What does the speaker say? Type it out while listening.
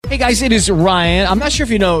Hey guys, it is Ryan. I'm not sure if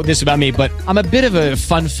you know this about me, but I'm a bit of a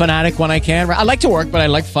fun fanatic when I can. I like to work, but I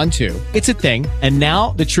like fun too. It's a thing. And now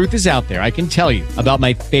the truth is out there. I can tell you about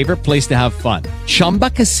my favorite place to have fun. Chumba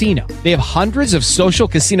Casino. They have hundreds of social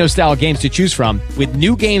casino style games to choose from with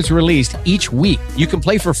new games released each week. You can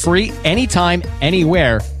play for free anytime,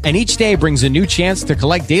 anywhere. And each day brings a new chance to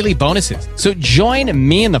collect daily bonuses. So join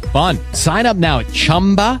me in the fun. Sign up now at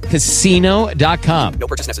ChumbaCasino.com. No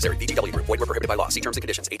purchase necessary. VGW Group. Void where prohibited by law. See terms and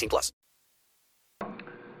conditions. 18+.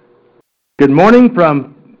 Good morning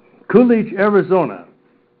from Coolidge, Arizona.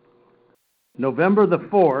 November the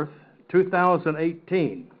 4th,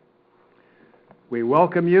 2018. We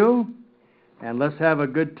welcome you, and let's have a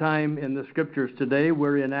good time in the Scriptures today.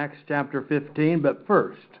 We're in Acts chapter 15, but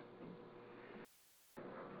first,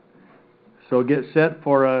 so get set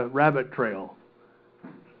for a rabbit trail.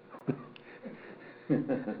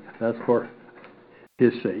 That's for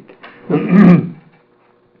his sake.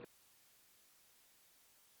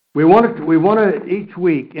 We want to each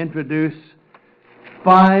week introduce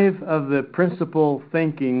 5 of the principal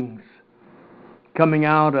thinkings coming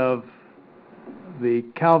out of the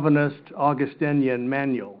Calvinist Augustinian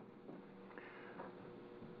manual.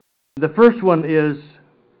 The first one is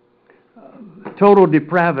total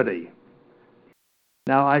depravity.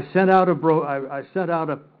 Now, I sent out a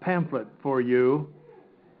pamphlet for you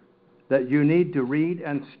that you need to read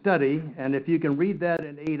and study, and if you can read that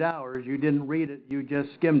in 8 hours, you didn't read it, you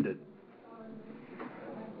just skimmed it.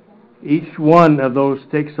 Each one of those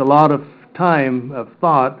takes a lot of time of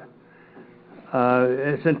thought.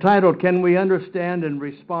 It's entitled, Can We Understand and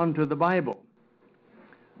Respond to the Bible?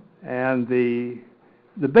 And the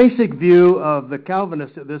basic view of the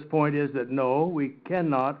Calvinists at this point is that no, we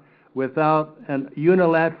cannot without an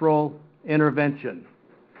unilateral intervention.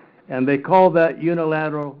 And they call that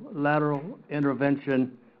unilateral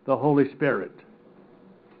intervention the Holy Spirit.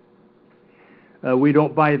 We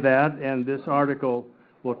don't buy that, and this article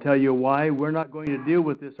will tell you why. We're not going to deal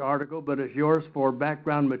with this article, but it's yours for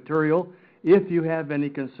background material if you have any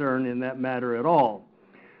concern in that matter at all.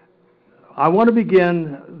 I want to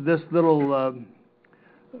begin this little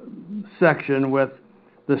section with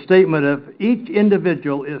the statement of each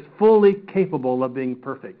individual is fully capable of being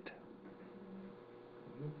perfect.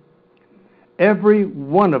 Every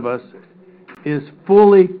one of us is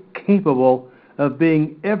fully capable of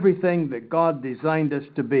being everything that God designed us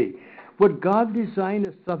to be. Would God design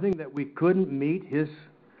us something that we couldn't meet His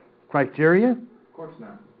criteria? Of course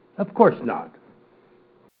not. Of course not.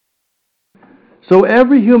 So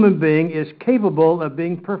every human being is capable of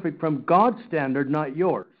being perfect from God's standard, not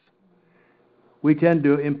yours. We tend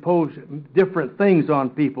to impose different things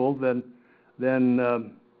on people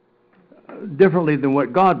differently than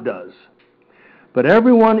what God does. But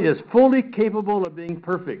everyone is fully capable of being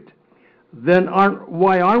perfect. Then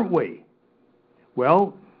why aren't we?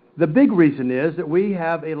 Well, the big reason is that we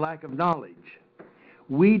have a lack of knowledge.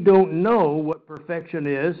 We don't know what perfection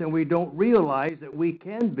is, and we don't realize that we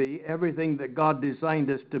can be everything that God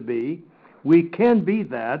designed us to be. We can be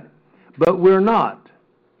that, but we're not.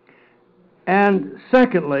 And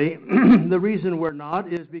secondly, the reason we're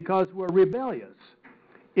not is because we're rebellious.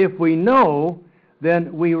 If we know,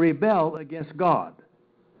 then we rebel against God.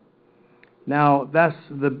 Now, that's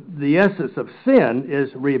the essence of sin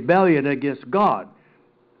is rebellion against God.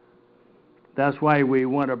 That's why we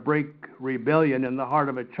want to break rebellion in the heart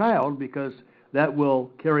of a child, because that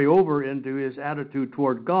will carry over into his attitude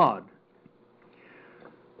toward God.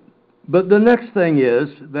 But the next thing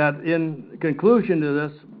is that in conclusion to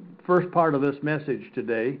this first part of this message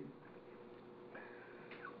today,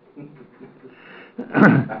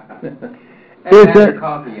 Haven't had your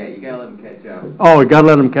coffee yet. You gotta let them catch up. Oh, we gotta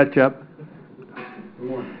let them catch up. Good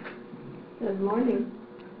morning. Good morning.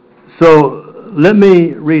 So let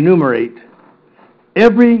me remunerate.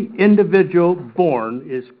 Every individual born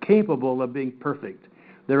is capable of being perfect.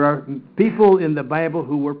 There are people in the Bible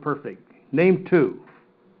who were perfect. Name 2.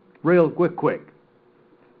 Real quick.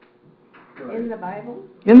 In the Bible?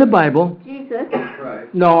 In the Bible. Jesus?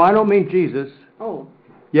 Right. No, I don't mean Jesus. Oh.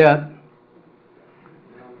 Yet.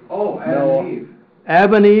 Oh, Adam and Eve.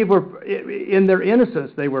 Adam and Eve were, in their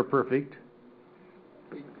innocence, they were perfect.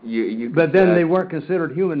 You could, but then they weren't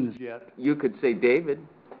considered humans yet. You could say David,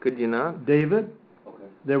 could you not? David. Okay.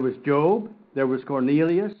 There was Job. There was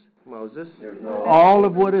Cornelius. Moses. All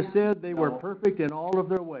of what is said, they were perfect in all of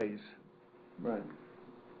their ways. Right.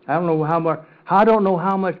 I don't know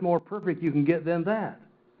how much more perfect you can get than that.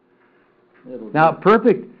 Now,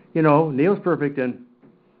 perfect, Neil's perfect in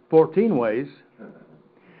 14 ways.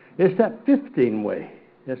 It's that 15 way.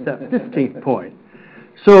 It's that 15th point.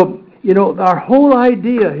 So, our whole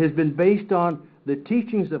idea has been based on the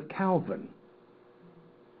teachings of Calvin,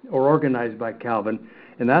 or organized by Calvin.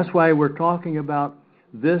 And that's why we're talking about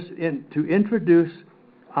this to introduce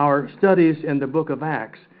our studies in the book of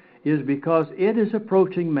Acts, is because it is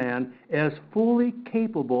approaching man as fully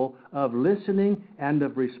capable of listening and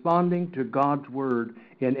of responding to God's Word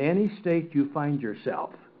in any state you find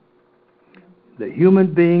yourself. The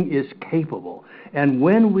human being is capable. And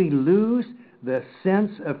when we lose the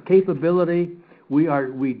sense of capability,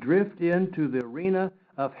 we drift into the arena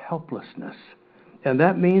of helplessness. And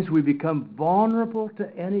that means we become vulnerable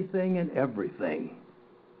to anything and everything.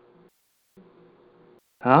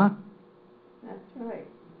 Huh? That's right.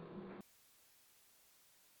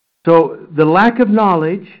 So the lack of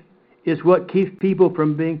knowledge is what keeps people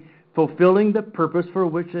from fulfilling the purpose for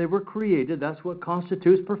which they were created. That's what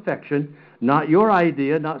constitutes perfection. Not your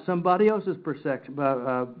idea, not somebody else's perception,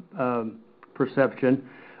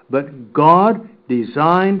 but God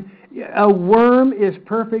designed. A worm is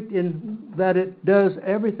perfect in that it does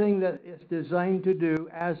everything that it's designed to do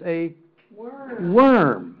as a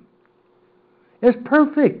worm. It's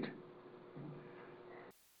perfect.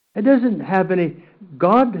 It doesn't have any.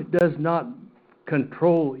 God does not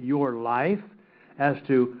control your life as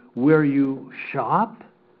to where you shop.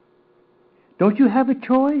 Don't you have a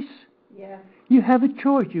choice? Yeah. You have a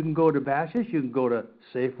choice. You can go to Bash's, you can go to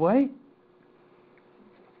Safeway.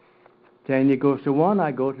 Tanya goes to one,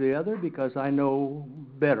 I go to the other because I know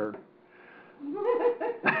better.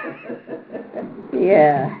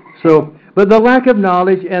 Yeah. So, but the lack of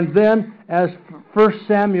knowledge, and then as 1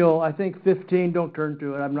 Samuel, I think 15. Don't turn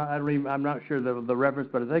to it. I'm not sure the reference,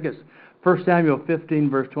 but I think it's 1 Samuel 15,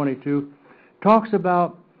 verse 22, talks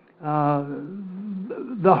about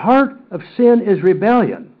the heart of sin is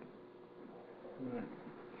rebellion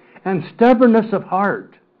and stubbornness of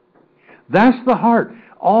heart. That's the heart.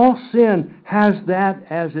 All sin has that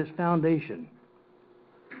as its foundation.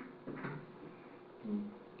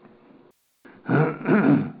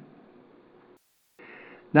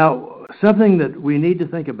 Now, something that we need to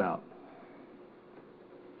think about.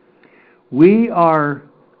 We are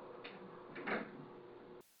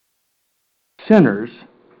sinners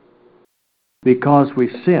because we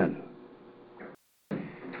sin.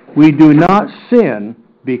 We do not sin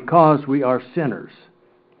because we are sinners.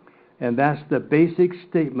 And that's the basic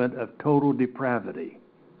statement of total depravity.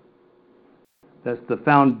 That's the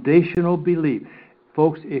foundational belief.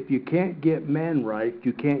 Folks, if you can't get man right,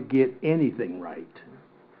 you can't get anything right.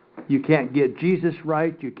 You can't get Jesus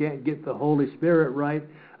right. You can't get the Holy Spirit right.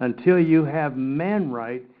 Until you have man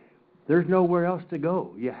right, there's nowhere else to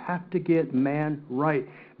go. You have to get man right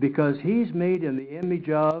because he's made in the image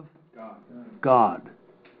of God.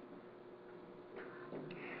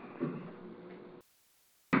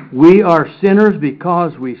 We are sinners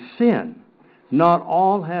because we sin. Not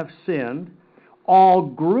all have sinned. All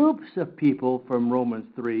groups of people from Romans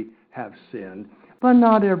 3 have sinned. But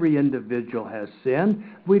not every individual has sinned.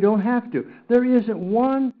 We don't have to. There isn't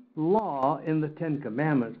one law in the Ten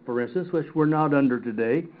Commandments, for instance, which we're not under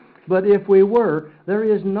today. But if we were, there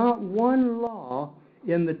is not one law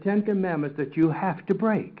in the Ten Commandments that you have to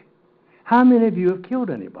break. How many of you have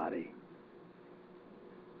killed anybody?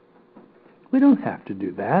 We don't have to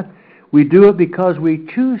do that. We do it because we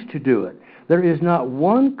choose to do it. There is not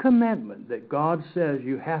one commandment that God says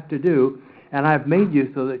you have to do, and I've made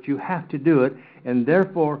you so that you have to do it, and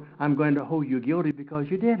therefore I'm going to hold you guilty because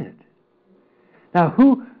you did it. Now,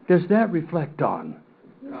 who does that reflect on?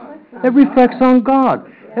 It reflects on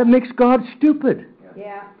God. It makes God stupid.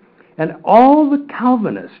 Yeah. And all the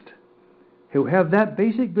Calvinists who have that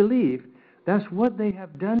basic belief, that's what they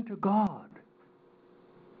have done to God.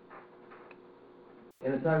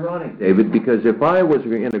 And it's ironic, David, because if I was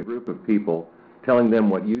in a group of people telling them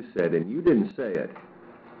what you said and you didn't say it,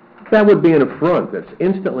 that would be an affront that's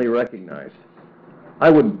instantly recognized. I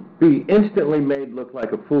would be instantly made look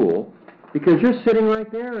like a fool because you're sitting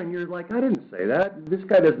right there and you're like, I didn't say that. This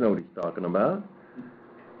guy doesn't know what he's talking about.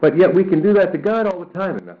 But yet we can do that to God all the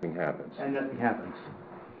time and nothing happens. And nothing happens.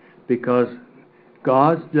 Because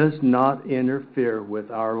God does not interfere with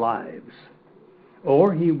our lives.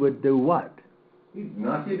 Or he would do what? He'd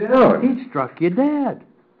knock you down. He'd struck you dead.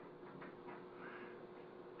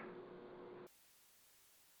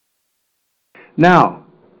 Now,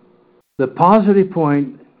 the positive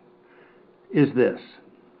point is this,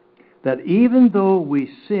 that even though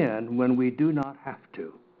we sin when we do not have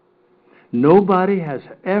to, nobody has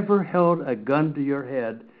ever held a gun to your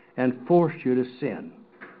head and forced you to sin.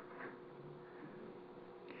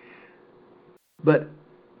 But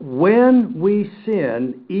when we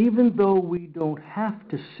sin, even though we don't have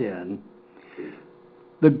to sin,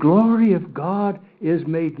 The glory of God is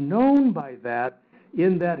made known by that,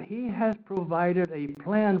 in that He has provided a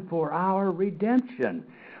plan for our redemption.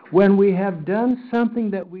 When we have done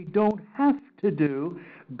something that we don't have to do,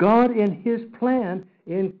 God in His plan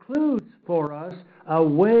includes for us a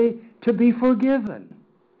way to be forgiven.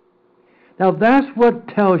 Now that's what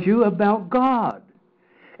tells you about God.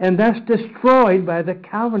 And that's destroyed by the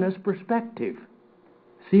Calvinist perspective.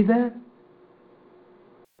 See that?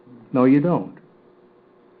 No, you don't.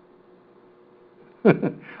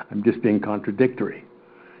 I'm just being contradictory.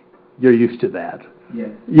 You're used to that.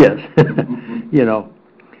 Yes. Yes.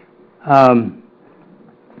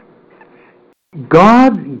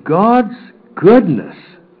 God's goodness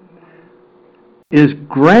is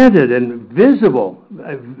granted and visible,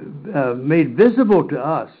 made visible to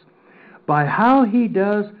us by how He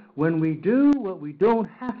does when we do what we don't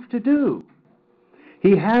have to do.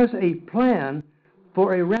 He has a plan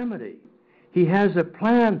for a remedy. He has a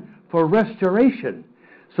plan for restoration,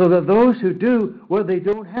 so that those who do what they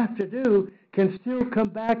don't have to do can still come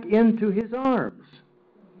back into His arms.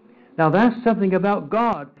 Now that's something about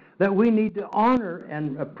God that we need to honor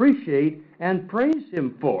and appreciate and praise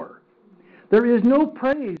Him for. There is no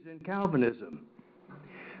praise in Calvinism.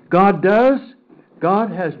 God has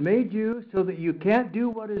made you so that you can't do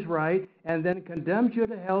what is right and then condemns you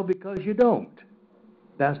to hell because you don't.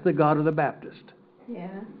 That's the God of the Baptist.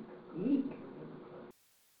 Yeah. Eek.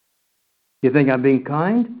 You think I'm being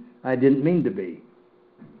kind? I didn't mean to be.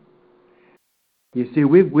 You see,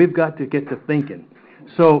 we've got to get to thinking.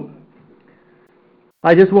 So,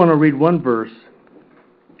 I just want to read one verse,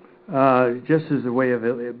 just as a way of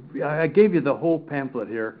it. I gave you the whole pamphlet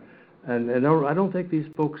here, and I don't think these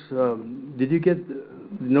folks, did you get the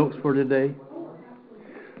notes for today?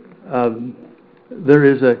 There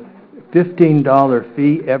is a $15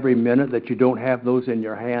 fee every minute that you don't have those in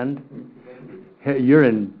your hand. You're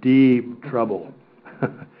in deep trouble.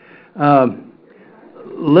 Let's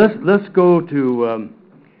go to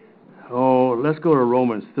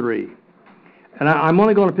Romans 3, and I'm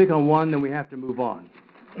only going to pick on one, then we have to move on.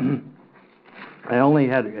 I only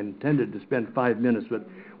had intended to spend 5 minutes, but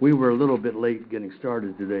we were a little bit late getting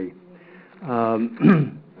started today.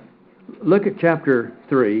 Look at chapter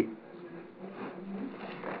 3.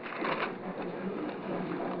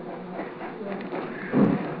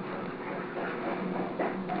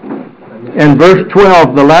 And verse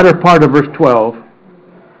 12, the latter part of verse 12.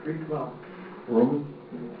 3:12.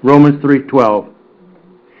 Romans 3:12.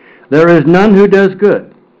 There is none who does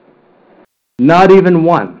good, not even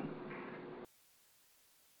one.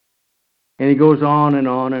 And he goes on and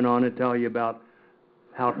on and on to tell you about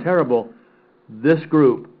how terrible this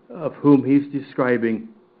group of whom he's describing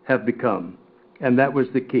have become. And that was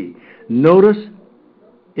the key. Notice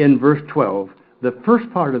in verse 12, the first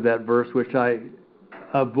part of that verse, which I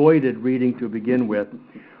avoided reading to begin with.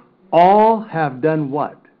 All have done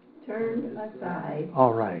what? Turned aside.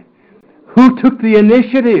 All right. Who took the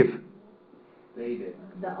initiative? They did.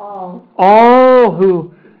 The all. All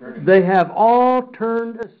who, they have all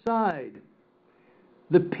turned aside.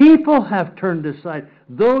 The people have turned aside.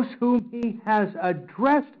 Those whom He has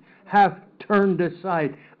addressed have turned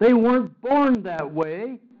aside. They weren't born that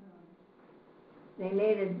way. They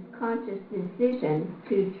made a conscious decision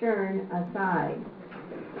to turn aside.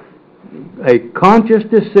 A conscious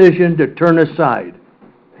decision to turn aside.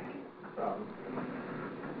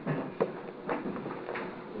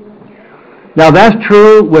 Now that's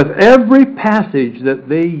true with every passage that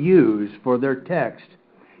they use for their text.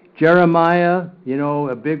 Jeremiah,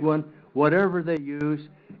 a big one, whatever they use,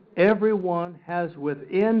 everyone has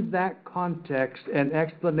within that context an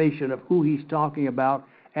explanation of who he's talking about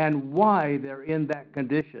and why they're in that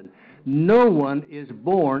condition. No one is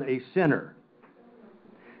born a sinner.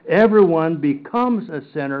 Everyone becomes a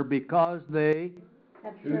sinner because they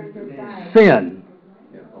Have turned aside. sin.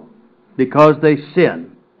 Because they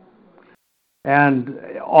sin. And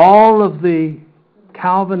all of the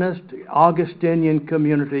Calvinist, Augustinian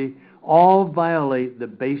community all violate the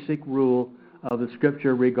basic rule of the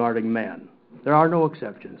Scripture regarding man. There are no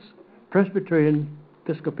exceptions. Presbyterian,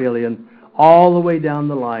 Episcopalian, all the way down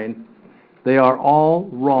the line, they are all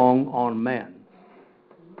wrong on man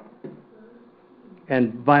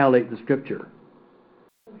and violate the Scripture.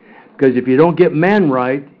 Because if you don't get man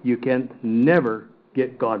right, you can never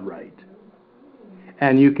get God right.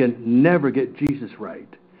 And you can never get Jesus right.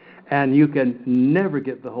 And you can never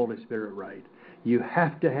get the Holy Spirit right. You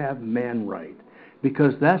have to have man right.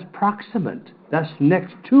 Because that's proximate. That's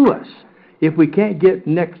next to us. If we can't get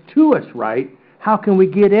next to us right, how can we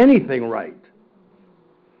get anything right?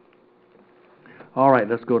 All right,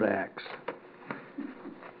 let's go to Acts.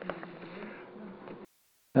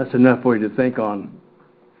 That's enough for you to think on.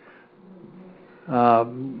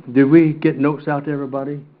 Did we get notes out to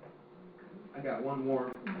everybody? I got one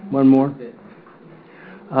more. One more?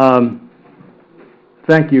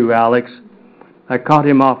 Thank you, Alex. I caught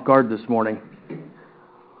him off guard this morning.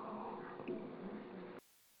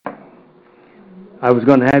 I was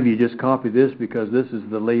going to have you just copy this because this is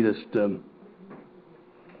the latest, the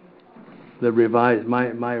revised,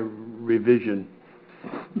 my revision.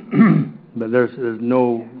 But there's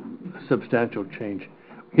no substantial change.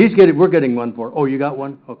 We're getting one for. Oh, you got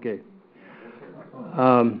one? Okay.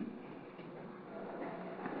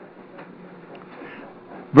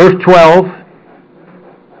 Verse 12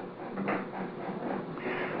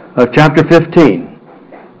 of chapter 15.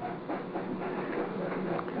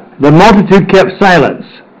 The multitude kept silence.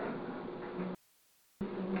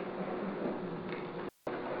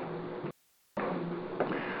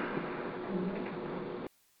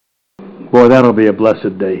 Boy, that'll be a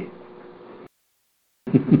blessed day.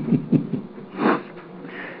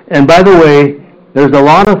 And by the way, there's a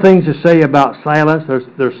lot of things to say about silence.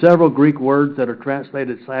 There's several Greek words that are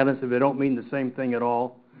translated silence, and they don't mean the same thing at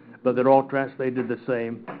all, but they're all translated the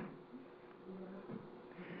same.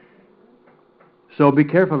 So be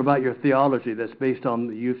careful about your theology that's based on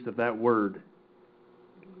the use of that word.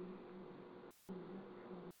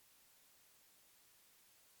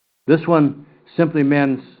 This one simply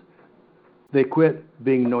means they quit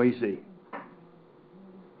being noisy,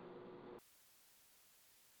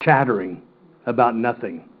 chattering about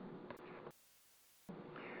nothing.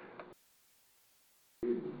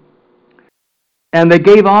 And they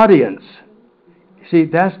gave audience. See,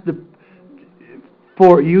 that's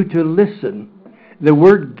for you to listen. The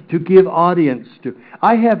word to give audience to.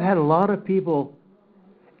 I have had a lot of people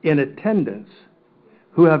in attendance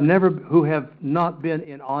who have not been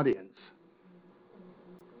in audience.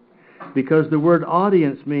 Because the word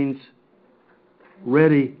audience means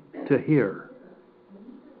ready to hear.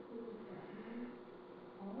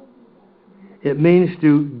 It means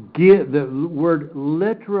to give, the word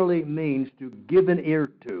literally means to give an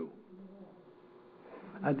ear to.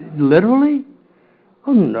 Literally?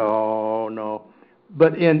 Oh, no.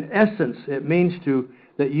 But in essence, it means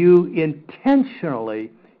that you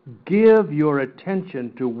intentionally give your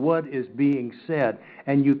attention to what is being said,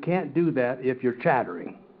 and you can't do that if you're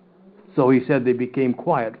chattering. So he said they became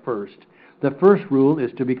quiet first. The first rule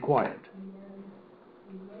is to be quiet.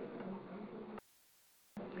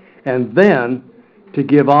 And then to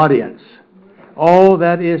give audience. Oh,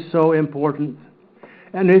 that is so important.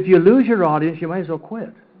 And if you lose your audience, you might as well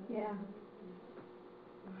quit. Yeah.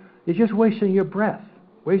 You're just wasting your breath,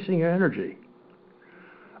 wasting your energy.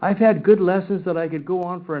 I've had good lessons that I could go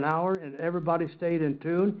on for an hour and everybody stayed in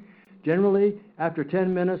tune. Generally, after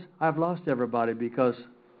 10 minutes, I've lost everybody because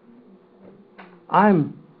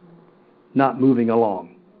I'm not moving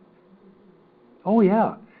along. Oh,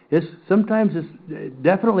 yeah. Sometimes it's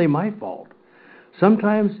definitely my fault.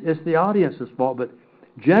 Sometimes it's the audience's fault. But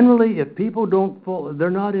generally, if people they're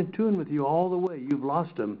not in tune with you all the way, you've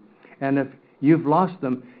lost them. And if you've lost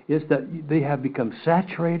them, it's that they have become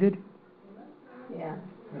saturated. Yeah.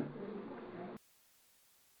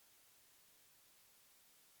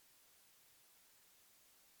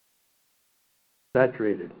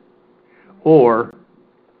 Saturated. Or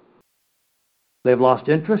they've lost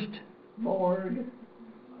interest. Bored.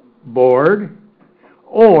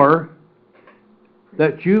 Or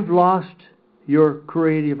that you've lost your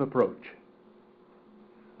creative approach.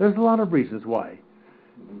 There's a lot of reasons why.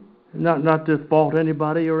 Not to fault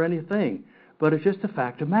anybody or anything, but it's just a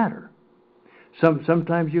fact of matter.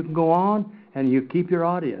 Sometimes you can go on and you keep your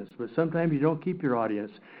audience, but sometimes you don't keep your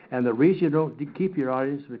audience. And the reason you don't keep your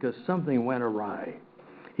audience is because something went awry.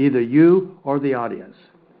 Either you or the audience.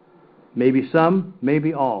 Maybe some,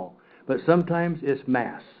 maybe all. But sometimes it's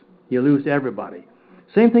mass. You lose everybody.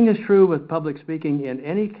 Same thing is true with public speaking in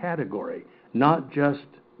any category, not just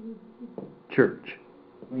church.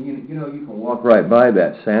 You can walk right by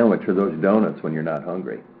that sandwich or those donuts when you're not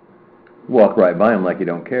hungry. Walk right by them like you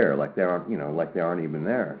don't care, like they aren't even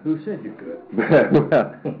there. Who said you could?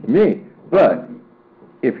 Well, me. But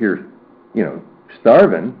if you're,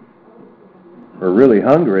 starving or really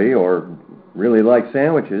hungry or really like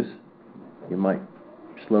sandwiches, you might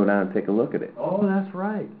slow down and take a look at it. Oh, that's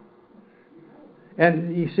right.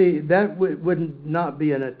 And you see, that would not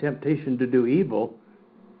be a temptation to do evil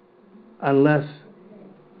unless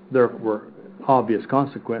there were obvious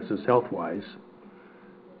consequences health-wise.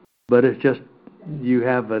 But it's just you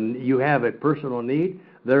have a personal need.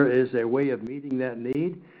 There is a way of meeting that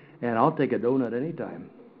need, and I'll take a donut anytime.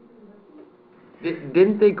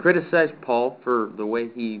 Didn't they criticize Paul for the way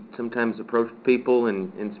he sometimes approached people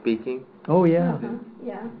in speaking? Oh, yeah.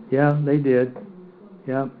 Yeah. Yeah, they did.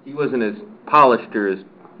 Yeah. He wasn't as polished or as,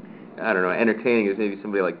 I don't know, entertaining as maybe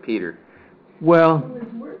somebody like Peter. Well,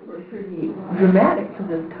 His words were pretty dramatic for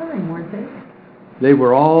the time, weren't they? they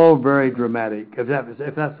were all very dramatic.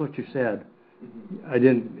 If that's what you said, I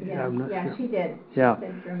didn't. Yeah, I'm not sure. she did. She Yeah,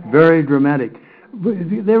 said dramatic. very dramatic.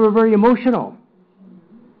 They were very emotional.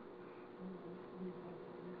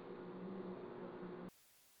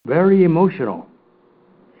 Very emotional.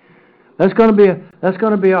 That's going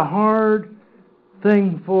to be a hard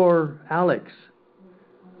thing for Alex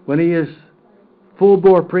when he is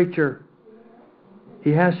full-bore preacher.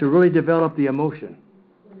 He has to really develop the emotion.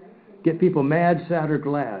 Get people mad, sad, or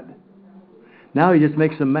glad. Now he just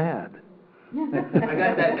makes them mad. I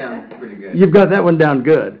got that down pretty good. You've got that one down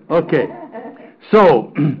good. Okay.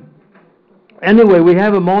 So, anyway, we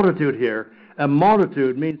have a multitude here. A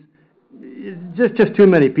multitude means just too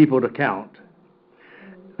many people to count.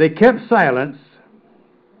 They kept silence.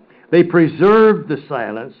 They preserved the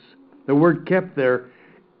silence. The word kept there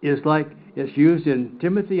is like it's used in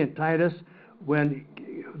Timothy and Titus when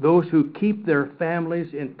those who keep their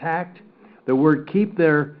families intact. The word keep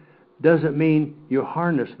there doesn't mean you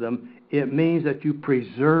harness them. It means that you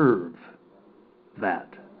preserve that.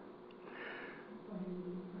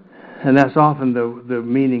 And that's often the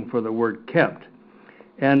meaning for the word kept.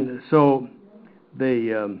 And so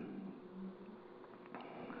they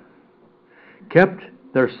kept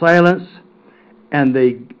their silence and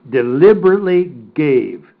they deliberately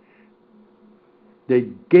gave. They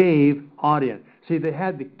gave audience. See, they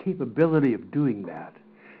had the capability of doing that.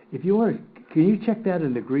 If you want to, can you check that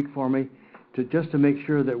in the Greek for me, just to make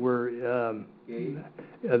sure that we're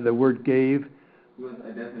the word gave. You want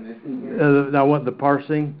a definition here? I want the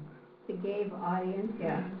parsing. The gave audience,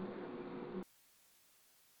 yeah.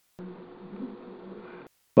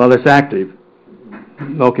 Well, it's active.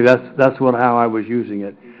 Okay, that's how I was using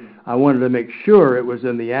it. I wanted to make sure it was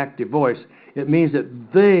in the active voice. It means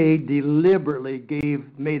that they deliberately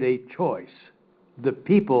made a choice. The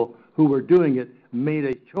people who were doing it made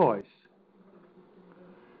a choice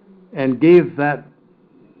and gave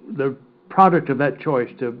the product of that choice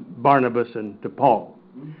to Barnabas and to Paul.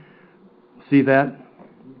 See that?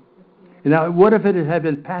 Now, what if it had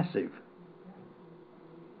been passive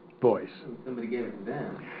voice? Somebody gave it to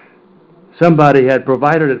them. Somebody had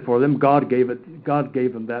provided it for them. God gave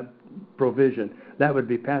them that provision. That would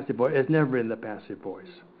be passive voice. It's never in the passive voice.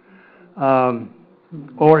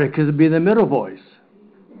 Or it could be the middle voice.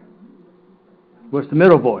 What's the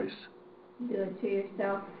middle voice? Do it to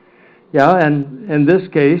yourself. Yeah, and in this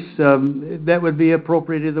case, that would be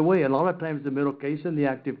appropriate either way. And a lot of times the middle case and the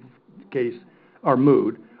active case or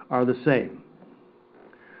mood are the same.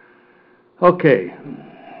 Okay.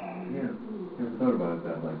 Yeah, never thought about it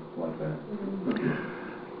like that.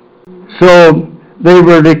 So they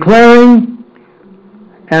were declaring,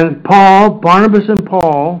 and Barnabas and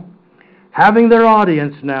Paul, having their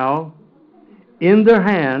audience now in their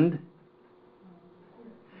hand,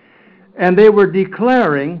 and they were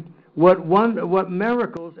declaring what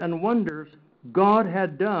miracles and wonders God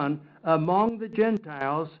had done among the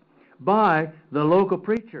Gentiles by the local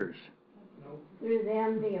preachers. Through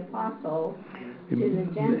them, the apostles, to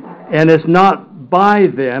the Gentiles. And it's not by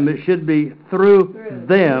them, it should be through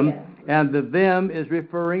them, yes. and the them is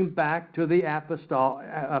referring back to the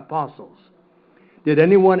apostles. Did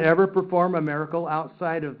anyone ever perform a miracle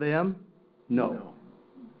outside of them? No.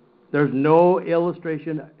 There's no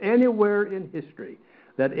illustration anywhere in history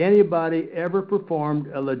that anybody ever performed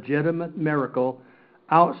a legitimate miracle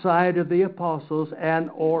outside of the apostles and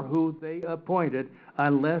or who they appointed,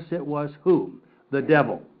 unless it was whom? The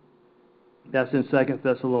devil. That's in 2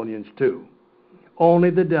 Thessalonians 2. Only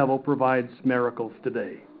the devil provides miracles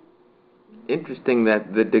today. Interesting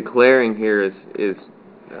that the declaring here is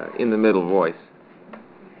in the middle voice.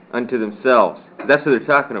 Unto themselves. That's what they're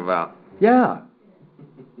talking about. Yeah.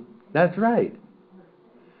 That's right.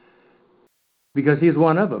 Because he's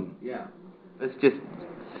one of them. Yeah. That's just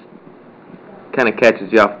kind of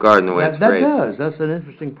catches you off guard in the way it's phrased. That does. That's an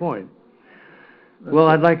interesting point.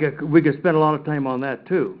 Well, we could spend a lot of time on that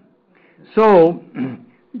too. So,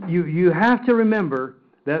 you have to remember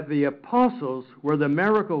that the apostles were the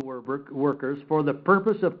miracle workers for the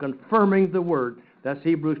purpose of confirming the word. That's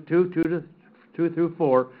Hebrews 2 through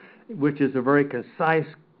 4, which is a very concise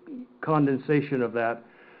condensation of that,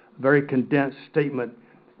 very condensed statement,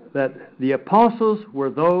 that the apostles were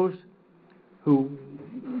those who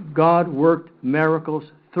God worked miracles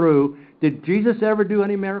through. Did Jesus ever do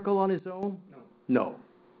any miracle on his own? No.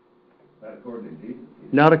 Not according to Jesus.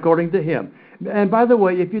 Not according to him. And by the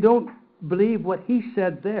way, if you don't believe what he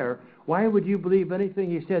said there, why would you believe anything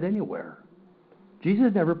he said anywhere?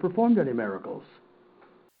 Jesus never performed any miracles.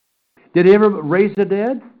 Did he ever raise the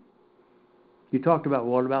dead? You talked about,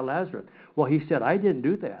 what about Lazarus? Well, he said, I didn't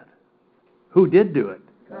do that. Who did do it?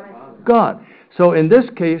 God. So in this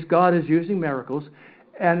case, God is using miracles,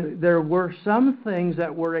 and there were some things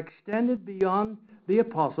that were extended beyond the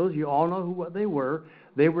apostles. You all know what they were.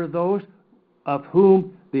 They were those of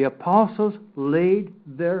whom the apostles laid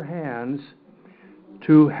their hands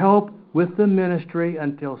to help with the ministry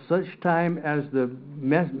until such time as the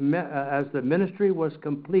ministry was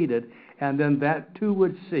completed, and then that too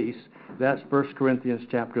would cease. That's 1 Corinthians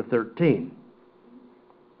chapter 13.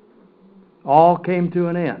 All came to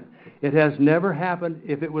an end. It has never happened,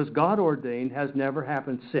 if it was God ordained, has never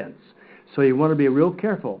happened since. So you want to be real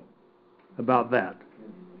careful about that.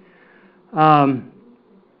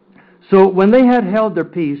 So when they had held their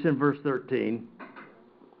peace in verse 13,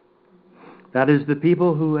 that is the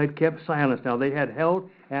people who had kept silence. Now they had held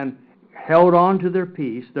on to their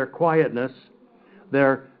peace, their quietness,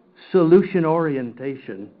 their solution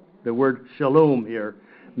orientation. The word shalom here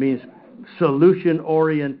means solution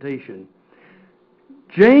orientation.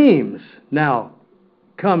 James now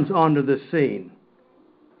comes onto the scene.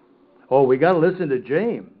 Oh, we got to listen to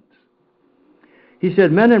James. He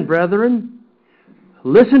said, men and brethren,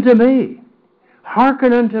 listen to me.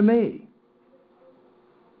 Hearken unto me.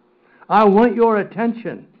 I want your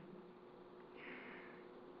attention.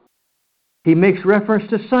 He makes reference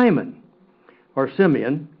to Simon, or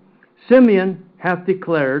Simeon. Simeon hath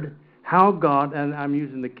declared how God, and I'm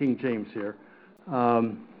using the King James here,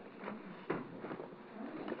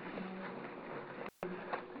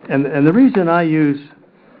 and the reason I use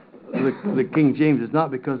the King James is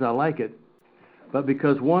not because I like it, but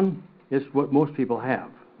because one, it's what most people have.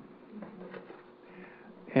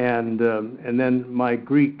 And then my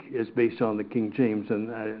Greek is based on the King James,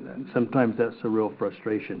 and sometimes that's a real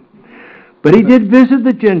frustration. But he did visit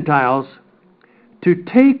the Gentiles to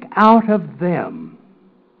take out of them,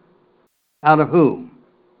 out of whom?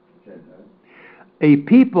 A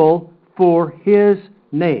people for his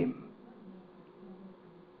name.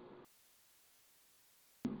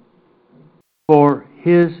 For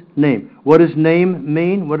his name. What does name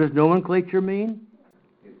mean? What does nomenclature mean?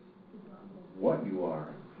 What you are.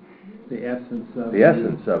 The essence of. The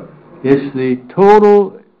essence of. It's the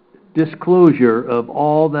total disclosure of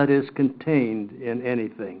all that is contained in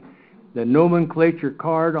anything. The nomenclature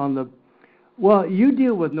card on the... Well, you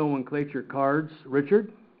deal with nomenclature cards,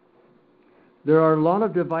 Richard. There are a lot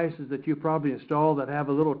of devices that you probably install that have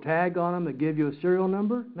a little tag on them that give you a serial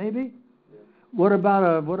number, maybe? Yeah. What about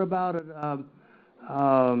a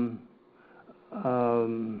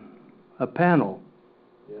panel?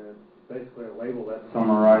 Yeah, basically a label that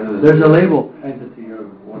summarizes. There's a label. Entity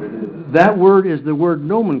of what it is. That word is the word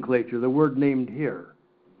nomenclature, the word named here.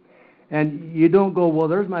 And you don't go, well,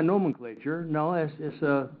 there's my nomenclature. No, it's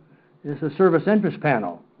a service interest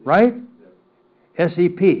panel, right?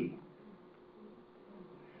 SEP.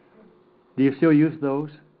 Do you still use those?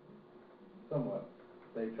 Somewhat.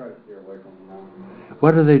 They try to steer away from them now.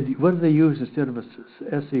 What do they use instead of a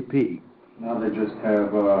SEP? Now they just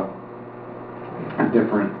have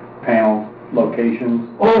different panel locations.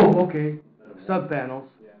 Oh, okay. Sub-panels.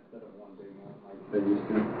 Yeah, instead of one big one like they used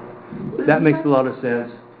to. That makes a lot of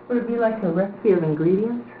sense. Would it be like a recipe of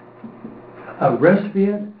ingredients? A recipe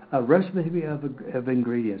of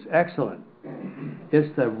ingredients. Excellent.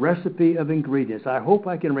 It's the recipe of ingredients. I hope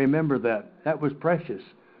I can remember that. That was precious.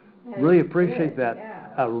 Really appreciate that. Yeah.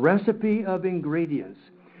 A recipe of ingredients.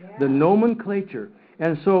 Yeah. The nomenclature.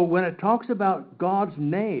 And so when it talks about God's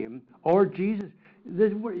name or Jesus,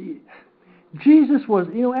 Jesus was,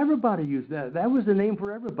 everybody used that. That was the name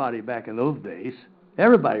for everybody back in those days.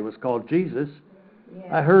 Everybody was called Jesus.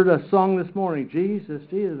 Yeah. I heard a song this morning, Jesus,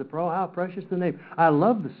 Jesus, how precious the name. I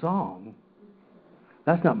love the song.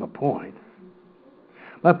 That's not my point.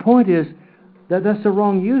 My point is that that's the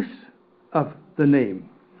wrong use of the name.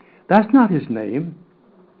 That's not his name.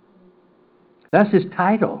 That's his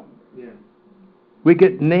title. Yeah. We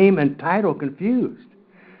get name and title confused.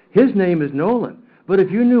 His name is Nolan. But if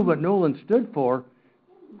you knew what Nolan stood for,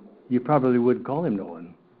 you probably wouldn't call him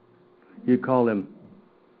Nolan. You'd call him,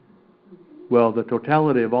 well, the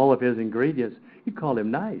totality of all of his ingredients, you'd call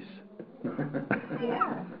him nice.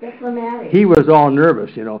 Yeah, diplomatic. He was all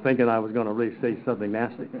nervous, thinking I was going to really say something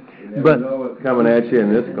nasty. You never know what's coming at you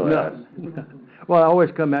in this class. No. Well, I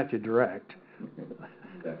always come at you direct.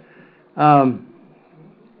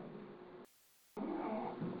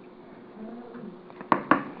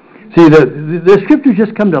 See, the scriptures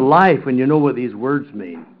just come to life when you know what these words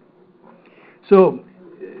mean. So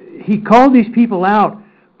he called these people out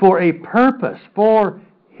for a purpose, for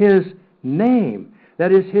his name.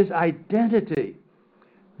 That is his identity.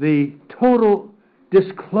 The total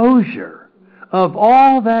disclosure of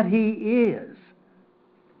all that he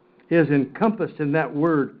is encompassed in that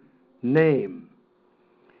word name.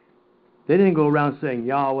 They didn't go around saying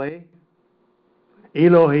Yahweh,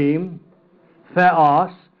 Elohim,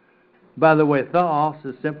 Theos. By the way, Theos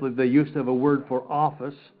is simply the use of a word for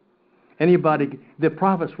office. The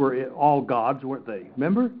prophets were all gods, weren't they?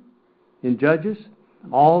 Remember? In Judges,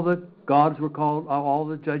 all the judges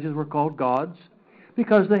were called gods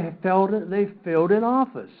because they filled in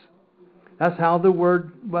office. That's what the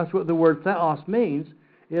word Theos means,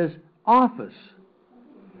 is office.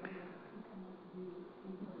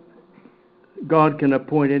 God can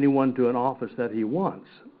appoint anyone to an office that he wants,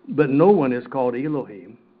 but no one is called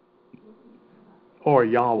Elohim or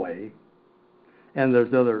Yahweh, and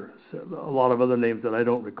there's a lot of other names that I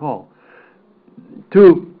don't recall.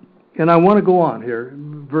 And I want to go on here,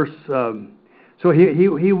 verse. So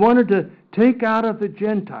he wanted to take out of the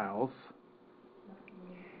Gentiles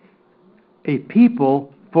a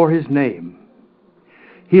people for his name.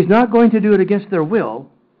 He's not going to do it against their will,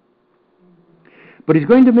 but he's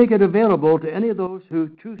going to make it available to any of those who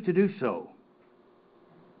choose to do so.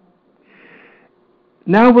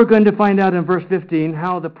 Now we're going to find out in verse 15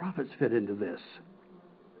 how the prophets fit into this.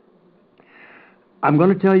 I'm going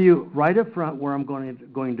to tell you right up front where I'm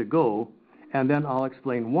going to go, and then I'll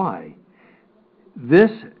explain why.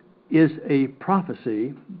 This is a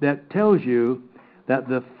prophecy that tells you that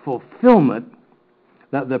the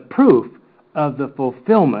proof of the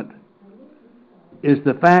fulfillment is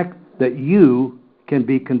the fact that you can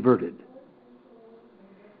be converted.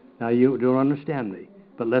 Now, you don't understand me,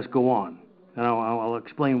 but let's go on, and I'll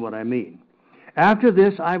explain what I mean. After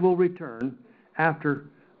this, I will return. After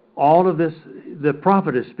all of this, the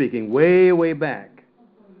prophet is speaking way, way back.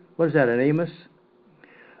 What is that, in Amos?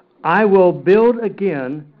 I will build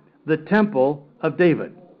again the temple of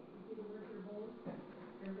David,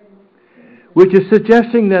 which is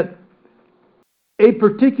suggesting that a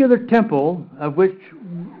particular temple, of which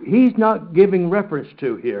he's not giving reference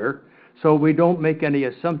to here, so we don't make any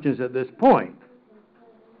assumptions at this point.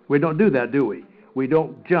 We don't do that, do we? We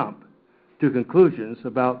don't jump to conclusions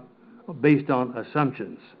based on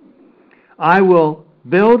assumptions. I will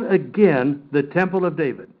build again the temple of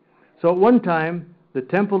David. So at one time, the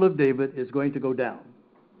temple of David is going to go down.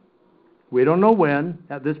 We don't know when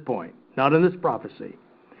at this point, not in this prophecy,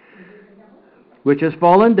 which has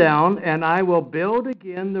fallen down, and I will build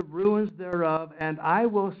again the ruins thereof, and I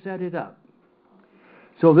will set it up.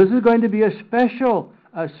 So this is going to be a special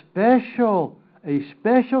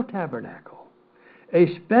tabernacle,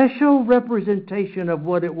 a special representation of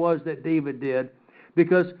what it was that David did,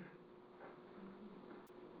 because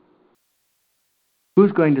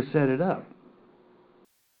who's going to set it up?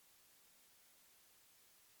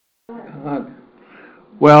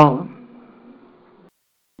 Well,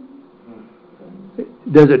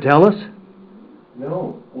 does it tell us?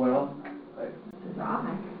 No. Well,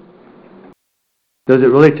 does it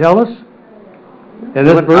really tell us? In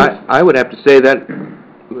this verse? I would have to say that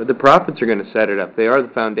the prophets are going to set it up. They are the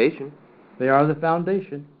foundation. They are the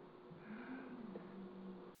foundation.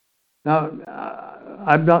 Now,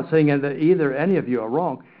 I'm not saying that any of you are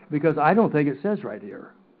wrong, because I don't think it says right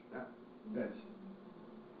here.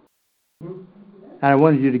 And I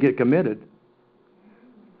wanted you to get committed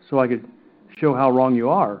so I could show how wrong you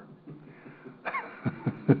are.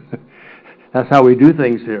 That's how we do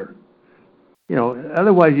things here.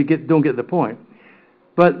 Otherwise you don't get the point.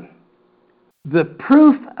 But the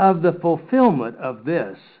proof of the fulfillment of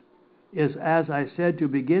this is, as I said to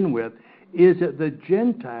begin with, is that the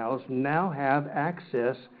Gentiles now have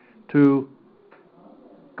access to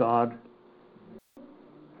God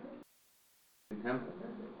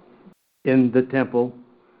in the temple,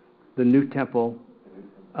 the new temple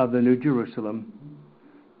of the New Jerusalem,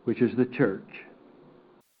 which is the church.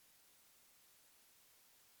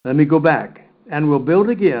 Let me go back. And we'll build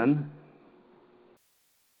again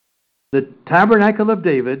the tabernacle of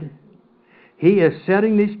David. He is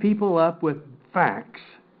setting these people up with facts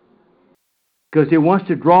because he wants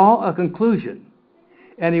to draw a conclusion.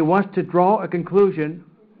 And he wants to draw a conclusion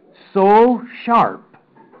so sharp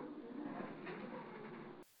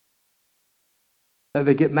that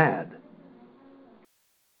they get mad.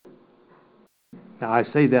 Now, I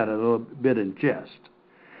say that a little bit in jest.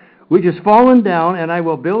 Which is fallen down, and I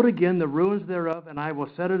will build again the ruins thereof, and I will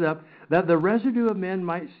set it up, that the residue of men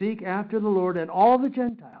might seek after the Lord, and all the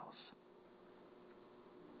Gentiles,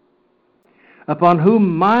 upon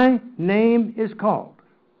whom my name is called,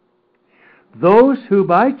 those who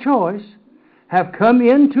by choice have come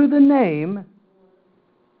into the name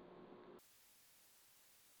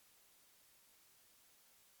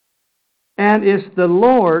and it's the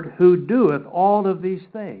Lord who doeth all of these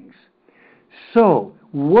things. So,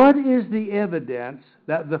 what is the evidence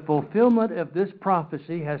that the fulfillment of this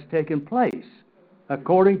prophecy has taken place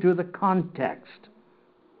according to the context?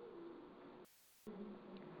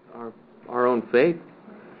 Our own faith,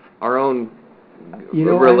 our own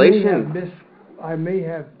relation. I may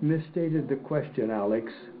have misstated the question,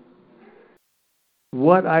 Alex.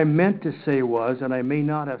 What I meant to say was, and I may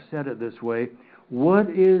not have said it this way, what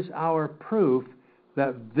is our proof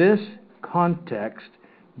that this context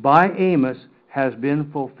by Amos has been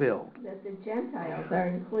fulfilled? That the Gentiles are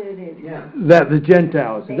included. Yeah. That the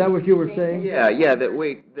Gentiles. Is that what you were saying? Yeah.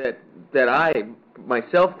 That I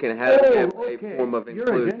myself can have a form of inclusion.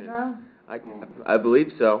 You're a Gentile? I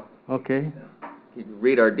believe so. Okay. You can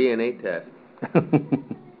read our DNA test.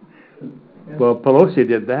 Well, Pelosi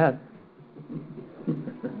did that.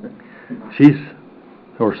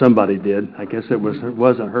 Or somebody did. I guess it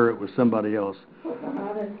wasn't her, it was somebody else.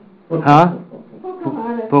 Pocahontas. Huh?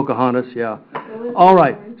 Pocahontas. Pocahontas, yeah. All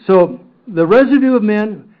right. So the residue of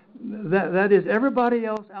men, that is everybody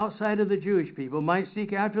else outside of the Jewish people, might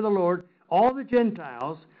seek after the Lord, all the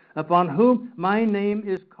Gentiles, upon whom my name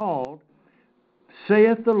is called,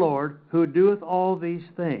 saith the Lord, who doeth all these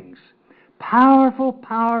things. Powerful,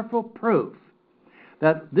 powerful proof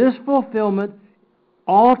that this fulfillment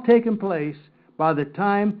all taken place by the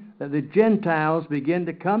time that the Gentiles begin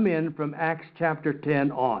to come in from Acts chapter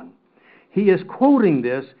 10 on. He is quoting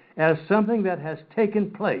this as something that has taken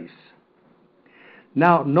place.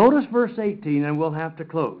 Now, notice verse 18, and we'll have to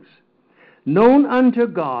close. Known unto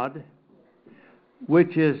God,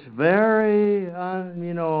 which is very, I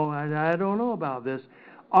don't know about this,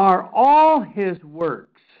 are all His works.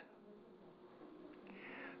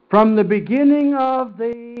 From the beginning of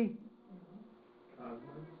the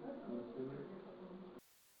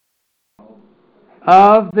Where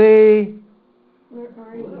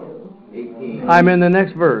are you? 18. I'm in the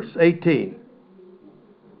next verse, 18.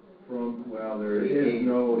 There is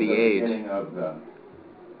no the age. beginning of the...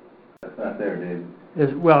 That's not there, David.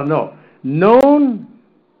 No. Known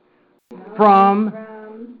from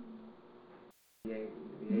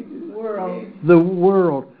World. the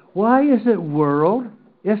world. Why is it world?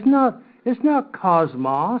 It's not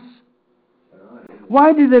cosmos.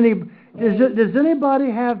 Why does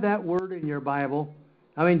anybody have that word in your Bible?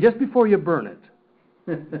 I mean, just before you burn it.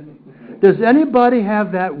 Does anybody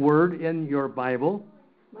have that word in your Bible?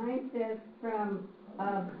 Mine says from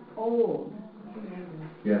of old.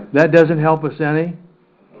 Yeah. That doesn't help us any.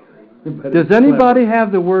 Does anybody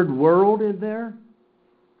have the word world in there?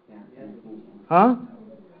 Huh?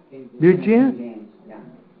 Did you?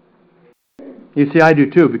 You see, I do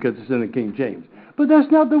too, because it's in the King James. But that's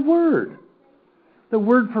not the word. The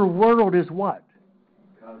word for world is what?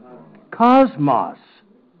 Cosmos.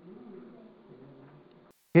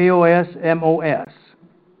 K-O-S-M-O-S.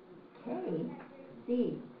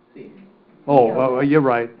 K-C. Oh, you're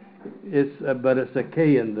right. But it's a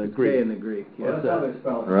K in the Greek. K in the Greek. Well, that's how they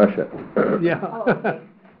spell it in Russia. Yeah. Oh, okay.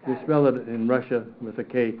 They spell it in Russia with a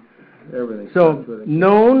K. Everything. So,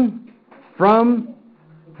 known from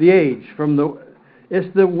the age,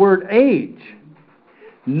 it's the word age.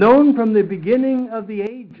 Known from the beginning of the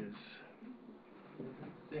ages.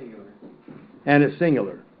 Singular. And it's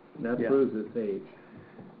singular. That proves its age.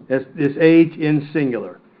 It's age in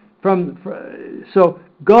singular. So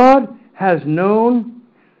God has known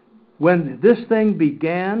when this thing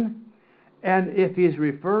began, and if He's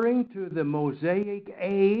referring to the Mosaic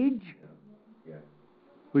age,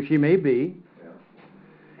 which He may be,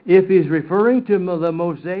 if He's referring to the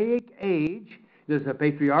Mosaic age, there's a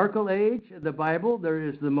patriarchal age in the Bible, there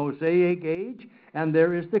is the Mosaic age, and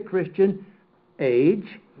there is the Christian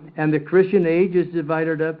age, and the Christian age is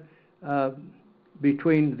divided up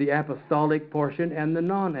between the apostolic portion and the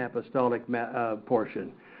non-apostolic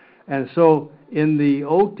portion. And so in the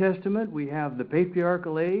Old Testament, we have the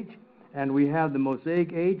patriarchal age, and we have the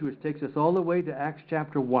Mosaic age, which takes us all the way to Acts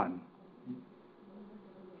chapter 1.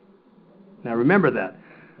 Now remember that.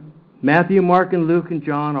 Matthew, Mark, and Luke, and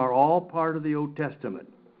John are all part of the Old Testament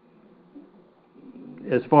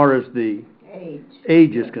as far as the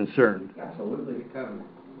age is concerned. Absolutely. The covenant.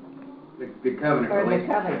 The covenant Or the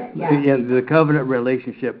relationship. covenant, yeah. And the covenant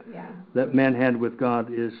relationship Yeah. that man had with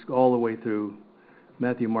God is all the way through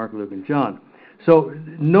Matthew, Mark, Luke, and John. So,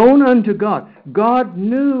 known unto God. God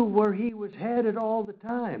knew where He was headed all the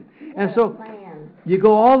time. And so, you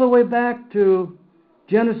go all the way back to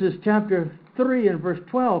Genesis chapter 3 and verse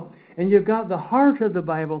 12, and you've got the heart of the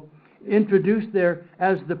Bible, introduced there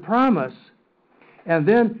as the promise. And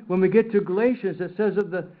then when we get to Galatians, it says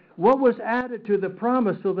that what was added to the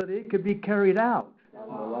promise so that it could be carried out?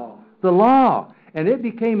 The law. And it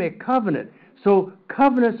became a covenant. So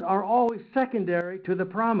covenants are always secondary to the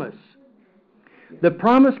promise. The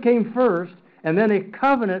promise came first, and then a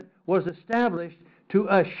covenant was established to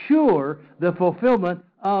assure the fulfillment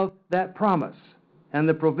of that promise and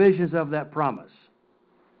the provisions of that promise.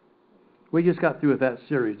 We just got through with that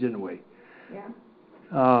series, didn't we? Yeah.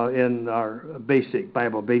 In our basic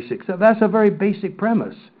Bible basics. So that's a very basic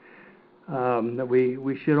premise that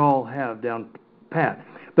we should all have down pat.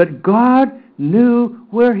 But God knew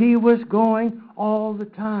where He was going all the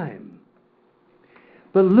time.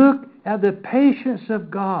 But look at the patience of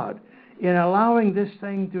God in allowing this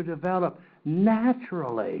thing to develop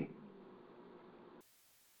naturally.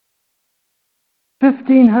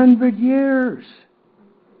 1,500 years.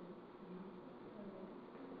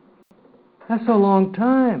 That's a long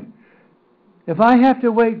time. If I have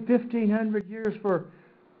to wait 1,500 years for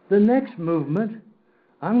the next movement,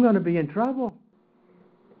 I'm going to be in trouble.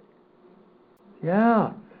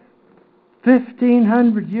 Yeah.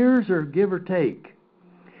 1,500 years, or give or take.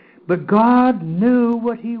 But God knew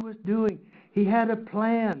what He was doing. He had a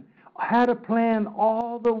plan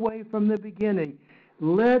all the way from the beginning.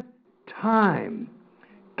 Let time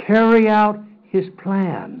carry out His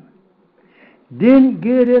plan. Didn't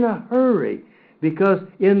get in a hurry, because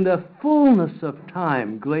in the fullness of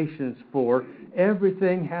time, Galatians 4,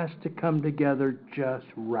 everything has to come together just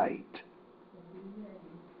right.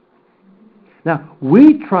 Now,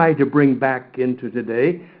 we try to bring back into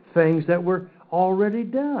today things that were already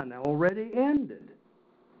done, already ended.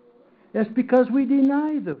 That's because we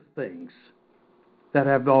deny the things that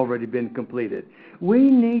have already been completed. We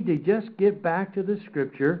need to just get back to the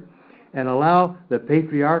Scripture and allow the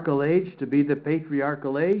patriarchal age to be the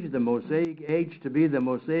patriarchal age, the Mosaic age to be the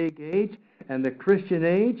Mosaic age, and the Christian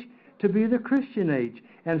age to be the Christian age,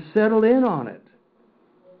 and settle in on it.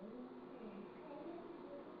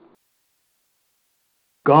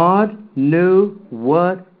 God knew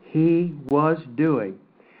what He was doing.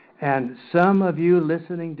 And some of you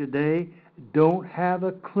listening today don't have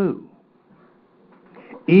a clue.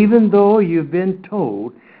 Even though you've been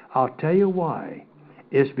told, I'll tell you why.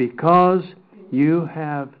 It's because you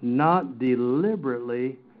have not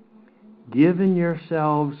deliberately given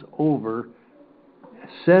yourselves over,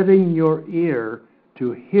 setting your ear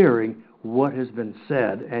to hearing what has been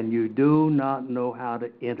said, and you do not know how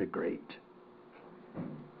to integrate.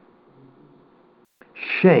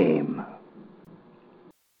 Shame.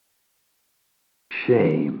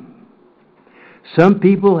 Shame. Some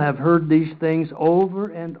people have heard these things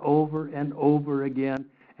over and over and over again,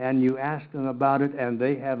 and you ask them about it, and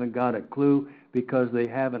they haven't got a clue because they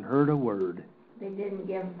haven't heard a word. They didn't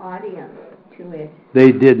give audience to it.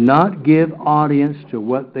 They did not give audience to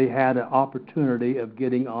what they had an opportunity of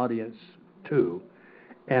getting audience to,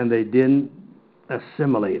 and they didn't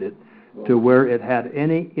assimilate it to where it had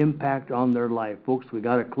any impact on their life. Folks, we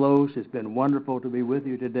got to close. It's been wonderful to be with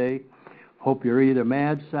you today. Hope you're either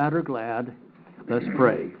mad, sad, or glad. Let's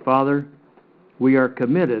pray. Father, we are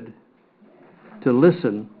committed to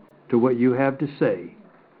listen to what you have to say.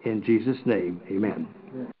 In Jesus' name, amen.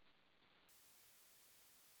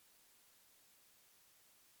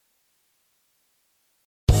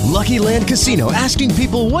 Lucky Land Casino, asking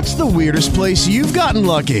people, what's the weirdest place you've gotten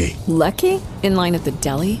lucky? Lucky? In line at the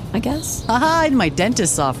deli, I guess? Aha, in my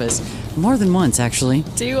dentist's office. More than once, actually.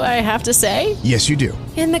 Do I have to say? Yes, you do.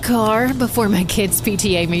 In the car before my kids'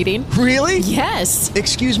 PTA meeting. Really? Yes.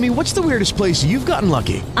 Excuse me, what's the weirdest place you've gotten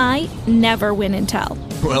lucky? I never win and tell.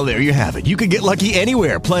 Well, there you have it. You can get lucky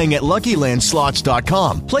anywhere, playing at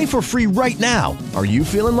LuckyLandSlots.com. Play for free right now. Are you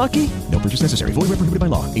feeling lucky? No purchase necessary. Void where prohibited by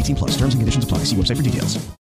law. 18+. Terms and conditions apply. See website for details.